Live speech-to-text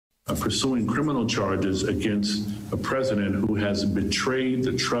pursuing criminal charges against a president who has betrayed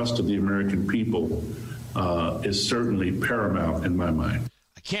the trust of the American people is certainly paramount in my mind.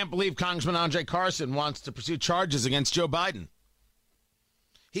 I can't believe Congressman Andre Carson wants to pursue charges against Joe Biden.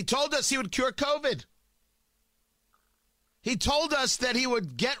 He told us he would cure COVID. He told us that he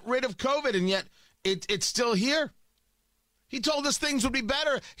would get rid of COVID, and yet it's still here. He told us things would be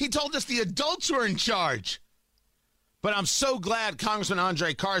better. He told us the adults were in charge. But I'm so glad Congressman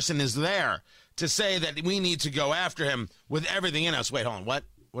Andre Carson is there to say that we need to go after him with everything in us. Wait, hold on. What?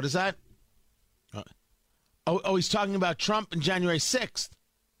 What is that? He's talking about Trump and January 6th.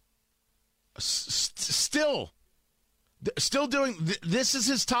 Still doing, this is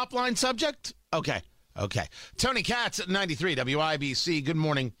his top line subject? Okay. Tony Katz at 93 WIBC. Good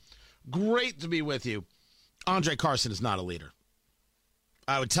morning. Great to be with you. Andre Carson is not a leader.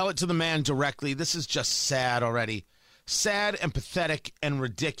 I would tell it to the man directly. This is just sad already. Sad and pathetic and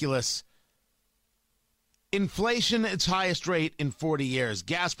ridiculous. Inflation at its highest rate in 40 years.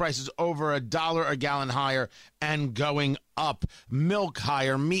 Gas prices over $1 a gallon higher and going up. Milk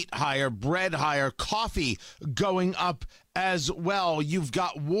higher, meat higher, bread higher, coffee going up as well. You've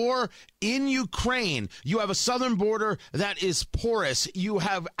got war in Ukraine. You have a southern border that is porous. You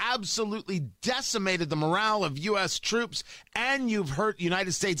have absolutely decimated the morale of U.S. troops, and you've hurt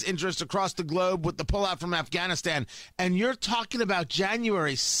United States interests across the globe with the pullout from Afghanistan. And you're talking about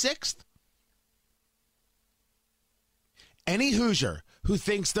January 6th? Any Hoosier who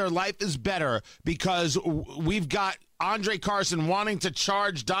thinks their life is better because we've got Andre Carson wanting to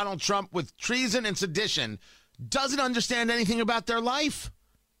charge Donald Trump with treason and sedition doesn't understand anything about their life.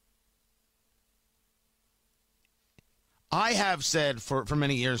 I have said for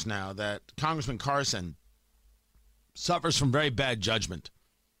many years now that Congressman Carson suffers from very bad judgment.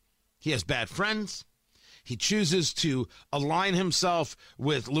 He has bad friends. He chooses to align himself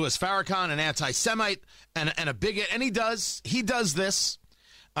with Louis Farrakhan, an anti-Semite and a bigot, and he does this.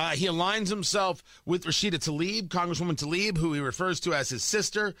 He aligns himself with Rashida Tlaib, Congresswoman Tlaib, who he refers to as his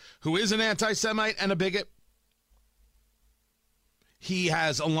sister, who is an anti-Semite and a bigot. He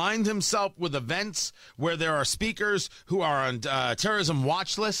has aligned himself with events where there are speakers who are on terrorism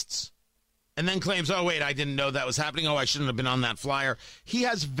watch lists, and then claims, oh, wait, I didn't know that was happening. Oh, I shouldn't have been on that flyer. He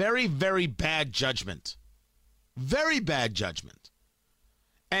has very, very bad judgment. Very bad judgment,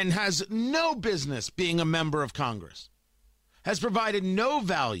 and has no business being a member of Congress, has provided no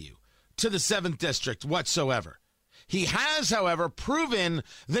value to the 7th District whatsoever. He has, however, proven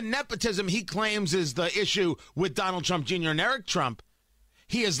the nepotism he claims is the issue with Donald Trump Jr. and Eric Trump.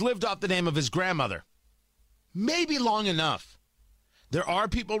 He has lived off the name of his grandmother. Maybe long enough. There are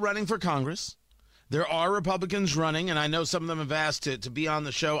people running for Congress. There are Republicans running, and I know some of them have asked to be on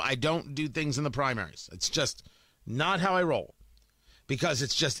the show. I don't do things in the primaries. It's just not how I roll, because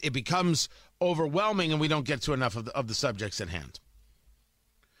it becomes overwhelming and we don't get to enough of the subjects at hand.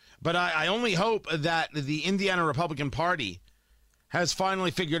 But I only hope that the Indiana Republican Party has finally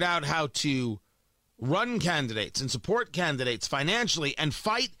figured out how to run candidates and support candidates financially and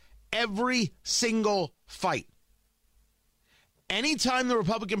fight every single fight. Anytime the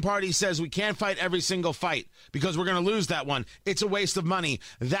Republican Party says we can't fight every single fight because we're going to lose that one, it's a waste of money.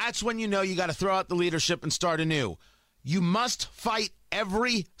 That's when you know you got to throw out the leadership and start anew. You must fight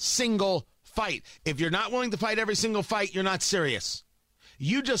every single fight. If you're not willing to fight every single fight, you're not serious.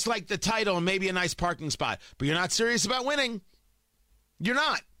 You just like the title and maybe a nice parking spot, but you're not serious about winning. You're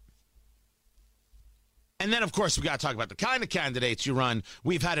not. And then, of course, we got to talk about the kind of candidates you run.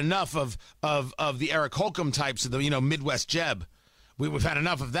 We've had enough of the Eric Holcomb types of the Midwest Jeb. We've had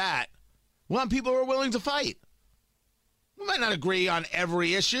enough of that. We want people who are willing to fight. We might not agree on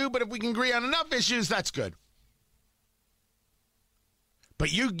every issue, but if we can agree on enough issues, that's good.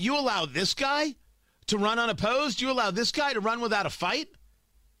 But you allow this guy to run unopposed? You allow this guy to run without a fight?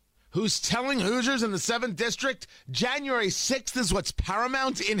 Who's telling Hoosiers in the 7th District January 6th is what's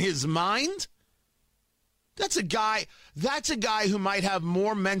paramount in his mind? That's a guy who might have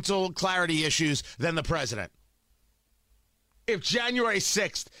more mental clarity issues than the president. If January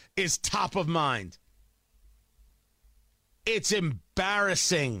 6th is top of mind. It's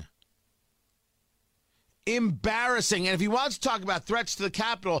embarrassing. Embarrassing. And if he wants to talk about threats to the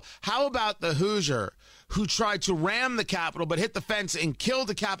Capitol, how about the Hoosier who tried to ram the Capitol but hit the fence and killed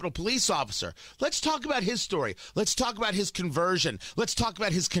a Capitol police officer? Let's talk about his story. Let's talk about his conversion. Let's talk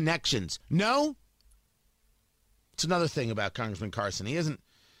about his connections. No? It's another thing about Congressman Carson. He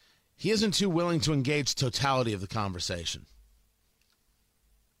isn't too willing to engage totality of the conversation.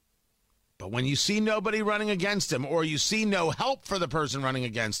 But when you see nobody running against him, or you see no help for the person running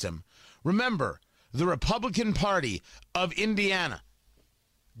against him, remember, the Republican Party of Indiana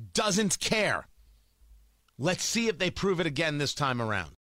doesn't care. Let's see if they prove it again this time around.